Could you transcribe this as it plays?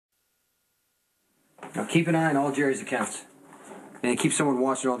Now keep an eye on all Jerry's accounts. And keep someone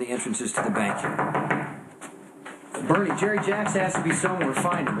watching all the entrances to the bank. Bernie, Jerry Jacks has to be somewhere.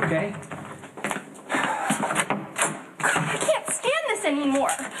 Find him, okay? I can't stand this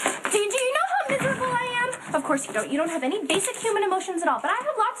anymore. Do you know how miserable I am? Of course you don't. You don't have any basic human emotions at all. But I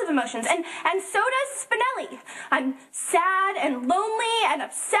have lots of emotions. And so does Spinelli. I'm sad and lonely and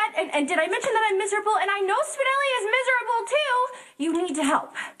upset. And did I mention that I'm miserable? And I know Spinelli is miserable too. You need to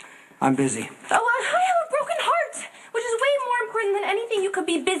help. I'm busy. Oh, I have a broken heart, which is way more important than anything you could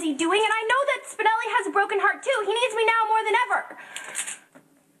be busy doing. And I know that Spinelli has a broken heart too. He needs me now more than ever.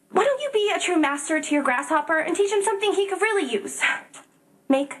 Why don't you be a true master to your grasshopper and teach him something he could really use?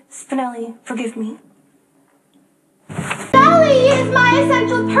 Make Spinelli forgive me. Spinelli is my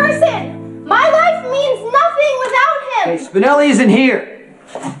essential person. My life means nothing without him. Hey, Spinelli isn't here.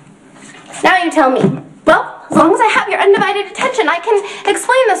 Now you tell me. Well, as long as I have your undivided attention, I can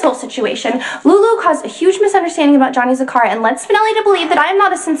explain this whole situation. Lulu caused a huge misunderstanding about Johnny Zakara and led Spinelli to believe that I am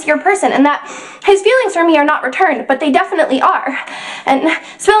not a sincere person and that his feelings for me are not returned, but they definitely are. And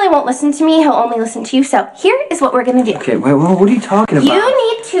Spinelli won't listen to me, he'll only listen to you, so here is what we're gonna do. Okay, wait, well, what are you talking about?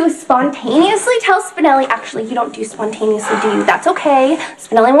 You need to spontaneously tell Spinelli, actually, you don't do spontaneously, do you? That's okay.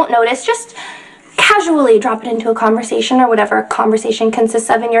 Spinelli won't notice. Just casually drop it into a conversation or whatever conversation consists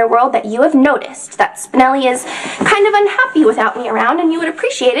of in your world that you have noticed that Spinelli is kind of unhappy without me around and you would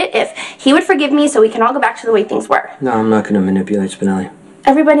appreciate it if he would forgive me so we can all go back to the way things were. No, I'm not going to manipulate Spinelli.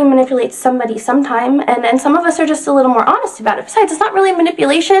 Everybody manipulates somebody sometime, and some of us are just a little more honest about it. Besides, it's not really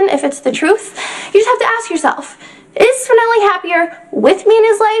manipulation if it's the truth. You just have to ask yourself, is Spinelli happier with me in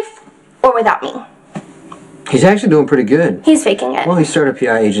his life or without me? He's actually doing pretty good. He's faking it. Well, he started a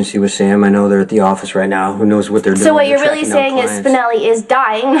PI agency with Sam. I know they're at the office right now. Who knows what they're doing. So what you're really saying is Spinelli is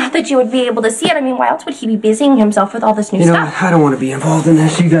dying, not that you would be able to see it. I mean, why else would he be busying himself with all this new stuff? I don't want to be involved in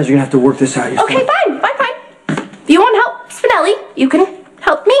this. You guys are going to have to work this out yourself. Okay, fine. If you want help Spinelli, you can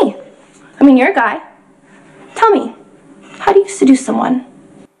help me. I mean, you're a guy. Tell me, how do you seduce someone?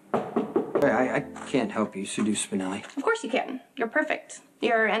 I can't help you seduce Spinelli. Of course you can. You're perfect.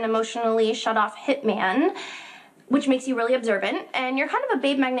 You're an emotionally shut-off hitman, which makes you really observant, and you're kind of a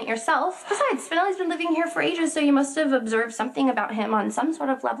babe magnet yourself. Besides, Spinelli's been living here for ages, so you must have observed something about him on some sort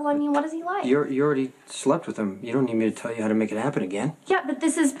of level. I mean, what is he like? You already slept with him. You don't need me to tell you how to make it happen again. Yeah, but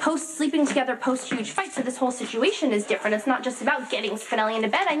this is post-sleeping together, post-huge fight, so this whole situation is different. It's not just about getting Spinelli into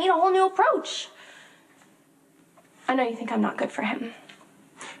bed. I need a whole new approach. I know you think I'm not good for him.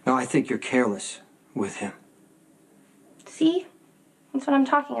 No, I think you're careless with him. See? That's what I'm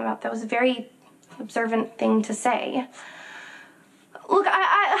talking about. That was a very observant thing to say. Look,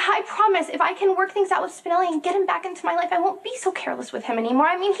 I promise, if I can work things out with Spinelli and get him back into my life, I won't be so careless with him anymore.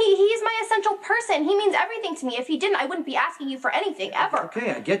 I mean, he's my essential person. He means everything to me. If he didn't, I wouldn't be asking you for anything, ever.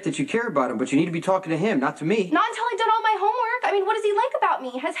 Okay, I get that you care about him, but you need to be talking to him, not to me. Not until I've done all my homework. I mean, what does he like about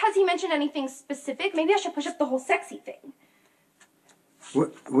me? Has he mentioned anything specific? Maybe I should push up the whole sexy thing.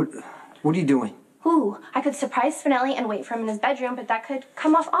 What are you doing? Ooh, I could surprise Spinelli and wait for him in his bedroom, but that could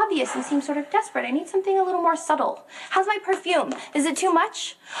come off obvious and seem sort of desperate. I need something a little more subtle. How's my perfume? Is it too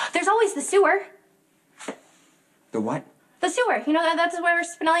much? There's always the sewer. The what? The sewer. You know, that's where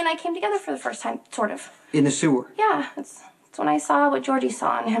Spinelli and I came together for the first time, sort of. In the sewer? Yeah, it's when I saw what Georgie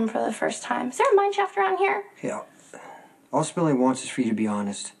saw in him for the first time. Is there a mine shaft around here? Yeah. All Spinelli wants is for you to be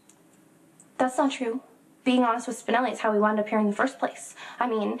honest. That's not true. Being honest with Spinelli is how we wound up here in the first place. I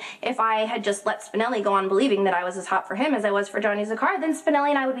mean, if I had just let Spinelli go on believing that I was as hot for him as I was for Johnny Zakara, then Spinelli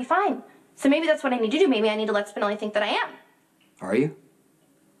and I would be fine. So maybe that's what I need to do. Maybe I need to let Spinelli think that I am. Are you?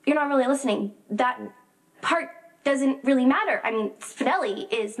 You're not really listening. That part doesn't really matter. I mean,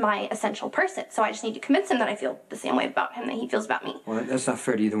 Spinelli is my essential person, so I just need to convince him that I feel the same way about him that he feels about me. Well, that's not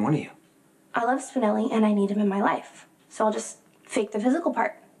fair to either one of you. I love Spinelli, and I need him in my life. So I'll just fake the physical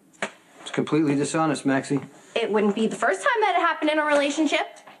part. It's completely dishonest, Maxie. It wouldn't be the first time that it happened in a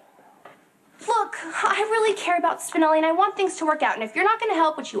relationship. Look, I really care about Spinelli and I want things to work out. And if you're not going to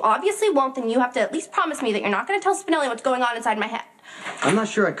help, which you obviously won't, then you have to at least promise me that you're not going to tell Spinelli what's going on inside my head. I'm not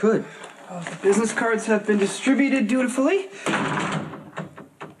sure I could. The business cards have been distributed dutifully.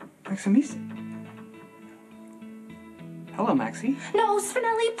 Maximista. Hello, Maxie. No,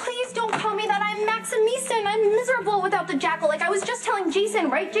 Spinelli, please don't call me that. I'm Maximista and I'm miserable without the jackal. Like I was just telling Jason,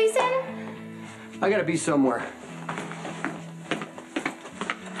 right, Jason? I gotta be somewhere.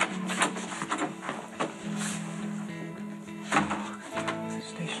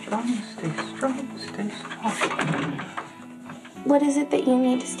 Stay strong, stay strong, stay strong. What is it that you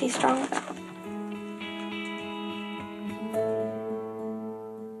need to stay strong about?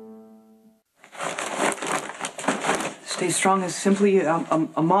 stay strong is simply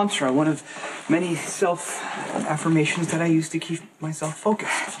a mantra, one of many self-affirmations that I use to keep myself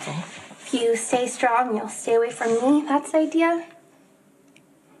focused. That's all. If you stay strong, you'll stay away from me. That's the idea.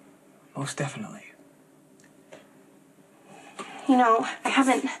 Most definitely. You know, I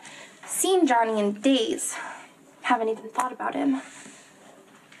haven't seen Johnny in days. Haven't even thought about him.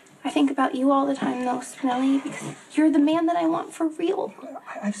 I think about you all the time, though, Spinelli, because you're the man that I want for real.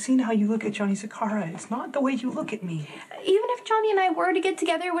 I've seen how you look at Johnny Zakara. It's not the way you look at me. Even if Johnny and I were to get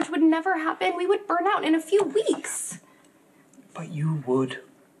together, which would never happen, we would burn out in a few weeks. But you would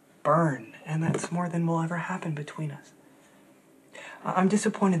burn, and that's more than will ever happen between us. I'm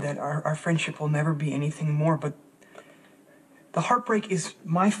disappointed that our friendship will never be anything more, but the heartbreak is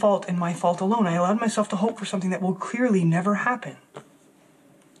my fault and my fault alone. I allowed myself to hope for something that will clearly never happen.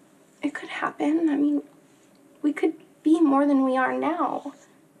 It could happen. I mean, we could be more than we are now.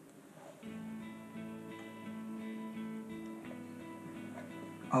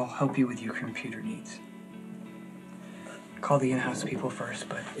 I'll help you with your computer needs. Call the in-house people first,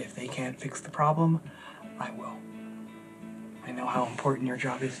 but if they can't fix the problem, I will. I know how important your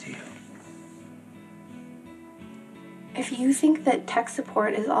job is to you. If you think that tech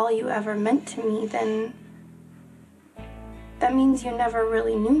support is all you ever meant to me, then that means you never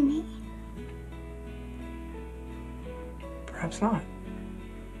really knew me. Perhaps not.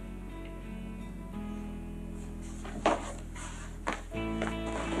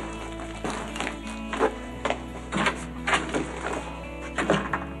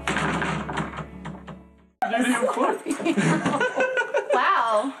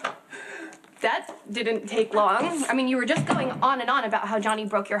 Wow. That didn't take long. I mean, you were just going on and on about how Johnny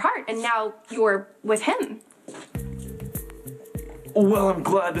broke your heart, and now you're with him. Well, I'm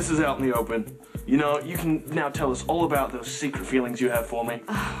glad this is out in the open. You know, you can now tell us all about those secret feelings you have for me.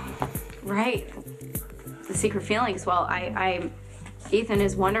 Right. The secret feelings. Well, Ethan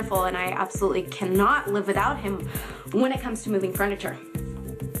is wonderful, and I absolutely cannot live without him when it comes to moving furniture.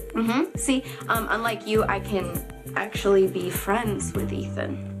 See, unlike you, I can actually be friends with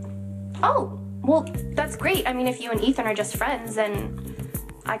Ethan. Oh, well, that's great. I mean, if you and Ethan are just friends, then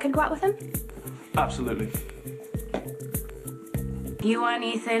I could go out with him? Absolutely. You want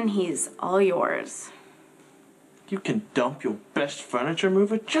Ethan, he's all yours. You can dump your best furniture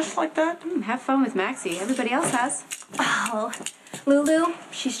mover just like that? Have fun with Maxie. Everybody else has. Oh, Lulu,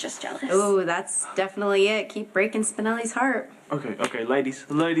 she's just jealous. Oh, that's definitely it. Keep breaking Spinelli's heart. Okay, ladies,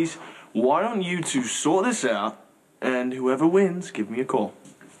 why don't you two sort this out, and whoever wins, give me a call.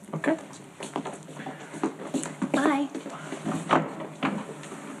 Okay? Bye.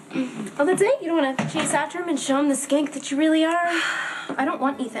 Oh, that's it? You don't want to chase after him and show him the skank that you really are? I don't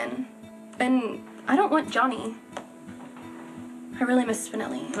want Ethan. And I don't want Johnny. I really miss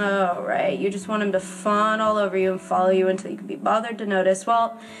Spinelli. Oh, right. You just want him to fawn all over you and follow you until you can be bothered to notice.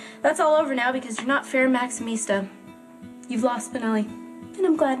 Well, that's all over now because you're not fair Maximista. You've lost Spinelli. And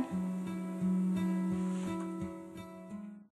I'm glad.